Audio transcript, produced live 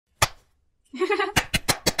Look,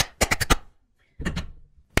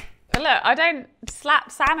 I don't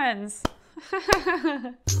slap salmons.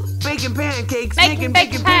 Baking pancakes, Making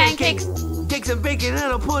pancakes. Take some bacon and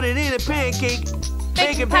I'll put it in a pancake.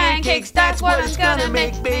 Baking pancakes, that's what I'm gonna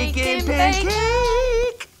make. Baking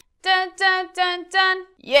pancake. Dun, dun, dun, dun.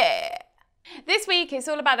 Yeah. This week it's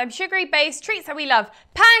all about them sugary based treats that we love.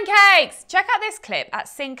 Pancakes! Check out this clip at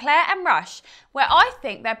Sinclair and Rush, where I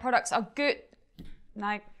think their products are good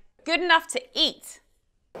enough to eat.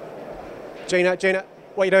 Gina,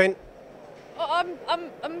 what are you doing? Oh,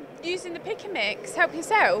 I'm using the pick and mix. Help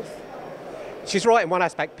yourself. She's right in one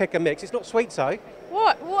aspect, pick and mix. It's not sweet, so.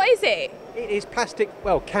 What is it? It is plastic,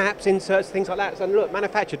 well, caps, inserts, things like that. So look,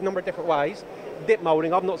 manufactured a number of different ways. Dip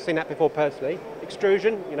moulding, I've not seen that before personally.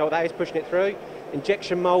 Extrusion, you know what that is, pushing it through.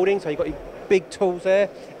 Injection moulding, so you've got your big tools there.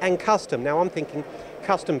 And custom. Now I'm thinking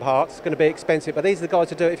custom parts, going to be expensive, but these are the guys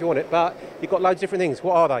to do it if you want it. But you've got loads of different things.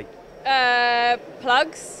 What are they?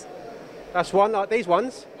 Plugs. That's one, like these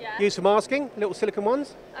ones. Yeah. Used for masking, little silicone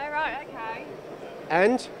ones. Oh, right, okay.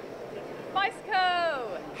 And?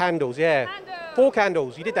 Bicycle. Handles, yeah. Handles. Fork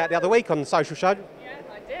handles. You did that the other week on the social show. Yes,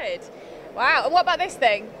 I did. Wow, and what about this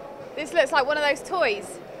thing? This looks like one of those toys.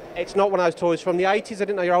 It's not one of those toys from the 80s, I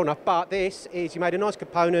didn't know you're old enough, but this is, you made a nice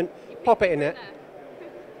component, pop it in it.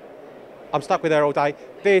 I'm stuck with her all day.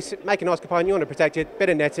 This, make a nice component, you want to protect it, bit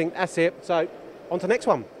of netting, that's it. So, on to the next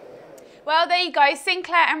one. Well, there you go,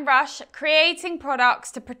 Sinclair and Rush, creating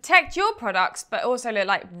products to protect your products, but also look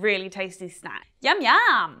like really tasty snacks. Yum,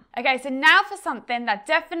 yum. Okay, so now for something that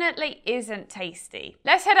definitely isn't tasty.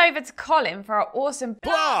 Let's head over to Colin for our awesome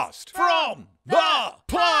Blast from the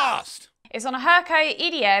Past. It's on a Hurco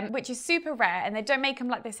EDM, which is super rare, and they don't make them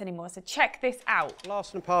like this anymore, so check this out.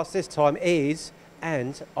 Blast from the past this time is,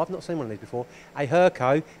 and I've not seen one of these before, a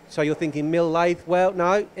Hurco. So you're thinking mill lathe? Well,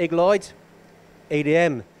 no, Igloid,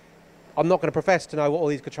 EDM. I'm not going to profess to know what all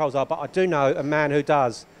these controls are, but I do know a man who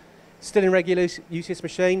does. Still in regular use this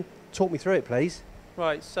machine? Talk me through it, please.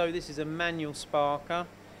 Right, so this is a manual sparker.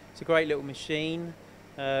 It's a great little machine.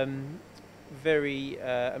 A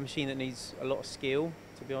machine that needs a lot of skill,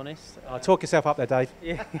 to be honest. Talk yourself up there, Dave.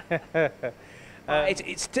 Yeah.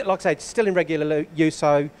 It's still, like I say, it's still in regular use,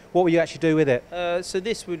 so what will you actually do with it? So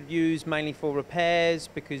this would use mainly for repairs,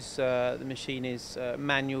 because the machine is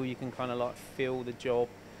manual. You can kind of like feel the job.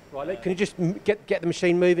 Right, can you just get the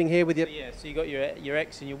machine moving here with your... Yeah, so you got your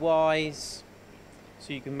X and your Ys,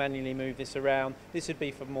 so you can manually move this around. This would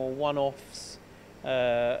be for more one-offs,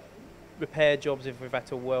 repair jobs if we've had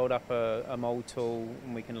to weld up a mould tool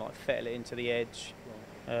and we can like fettle it into the edge.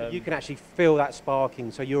 You can actually feel that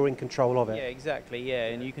sparking, so you're in control of it. Yeah, exactly, yeah,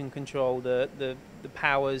 and you can control the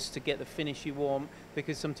powers to get the finish you want,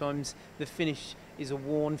 because sometimes the finish is a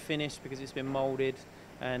worn finish because it's been moulded,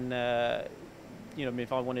 and you know,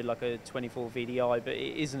 if I wanted like a 24 VDI, but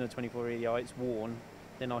it isn't a 24 VDI, it's worn,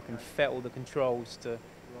 then I can fettle the controls to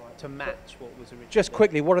match what was originally. Just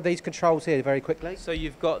quickly, what are these controls here, very quickly? So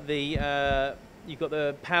you've got the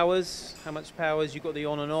powers, how much powers, you've got the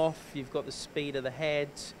on and off, you've got the speed of the head,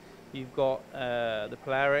 you've got the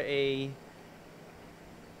polarity,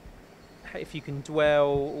 if you can dwell,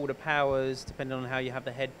 all the powers, depending on how you have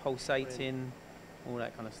the head pulsating. All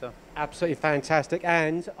that kind of stuff. Absolutely fantastic,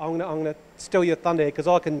 and I'm gonna steal your thunder here because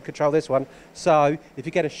I can control this one. So if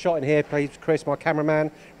you get a shot in here, please, Chris, my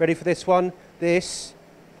cameraman, ready for this one? This,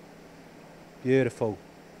 beautiful.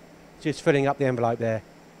 Just filling up the envelope there.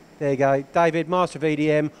 There you go, David, master of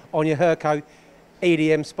EDM on your Hurco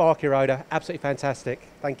EDM Sparky Rotor. Absolutely fantastic.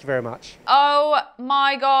 Thank you very much. Oh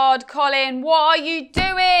my God, Colin, what are you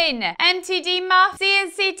doing? MTD muff,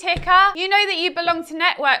 CNC ticker. You know that you belong to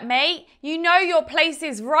Network, mate. You know your place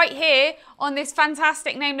is right here on this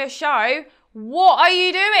fantastic nameless show. What are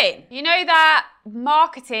you doing? You know that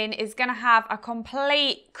marketing is gonna have a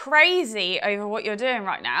complete crazy over what you're doing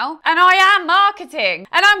right now. And I am marketing,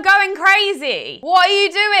 and I'm going crazy. What are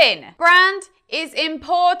you doing? Brand is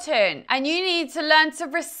important, and you need to learn to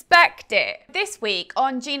respect it. This week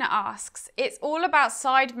on Gina Asks, it's all about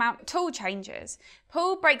side mount tool changes.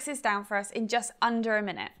 Paul breaks this down for us in just under a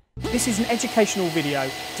minute. This is an educational video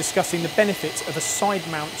discussing the benefits of a side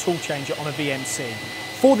mount tool changer on a VMC.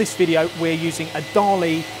 For this video, we're using a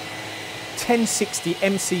Dali 1060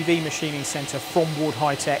 MCV machining centre from Ward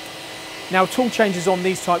High Tech. Now, tool changers on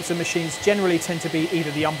these types of machines generally tend to be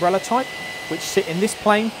either the umbrella type, which sit in this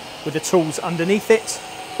plane with the tools underneath it,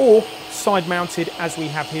 or side mounted as we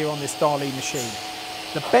have here on this Dali machine.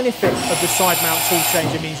 The benefit of the side mount tool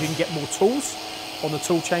changer means you can get more tools on the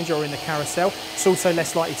tool changer or in the carousel. It's also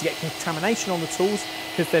less likely to get contamination on the tools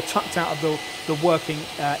because they're tucked out of the working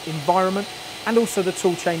environment. and also the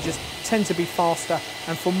tool changers tend to be faster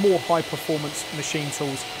and for more high performance machine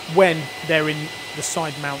tools when they're in the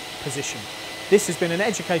side mount position. This has been an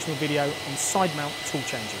educational video on side mount tool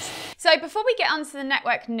changers. So before we get on to the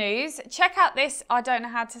network news, check out this, I don't know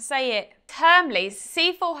how to say it, Hermle's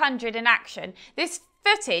C400 in action. This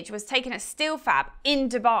footage was taken at Steelfab in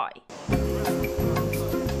Dubai.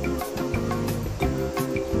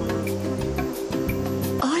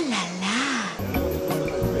 Oh la la.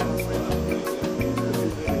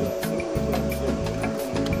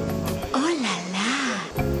 Oh la la.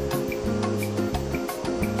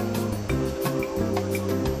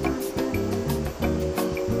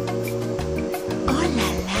 Oh la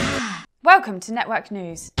la. Welcome to Network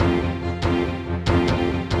News.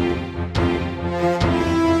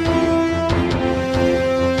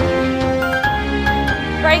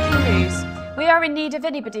 Breaking news. We are in need of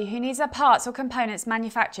anybody who needs their parts or components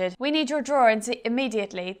manufactured. We need your drawings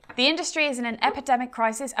immediately. The industry is in an epidemic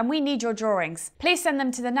crisis and we need your drawings. Please send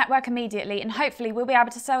them to the network immediately and hopefully we'll be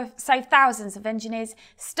able to save thousands of engineers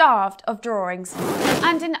starved of drawings.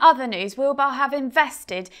 And in other news, Wilbar have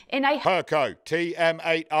invested in a Hurco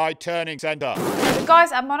TM8i turning centre. The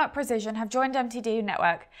guys at Monarch Precision have joined MTD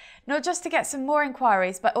Network, not just to get some more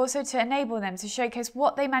inquiries, but also to enable them to showcase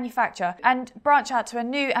what they manufacture and branch out to a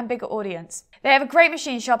new and bigger audience. They have a great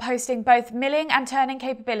machine shop hosting both milling and turning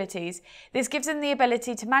capabilities. This gives them the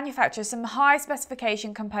ability to manufacture some high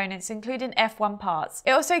specification components, including F1 parts.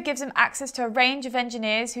 It also gives them access to a range of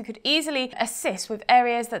engineers who could easily assist with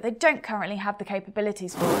areas that they don't currently have the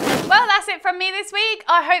capabilities for. Well, that's it from me this week.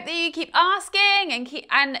 I hope that you keep asking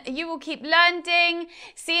and you will keep learning.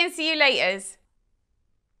 See you laters.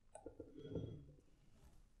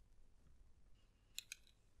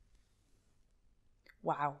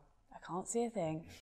 Wow, I can't see a thing.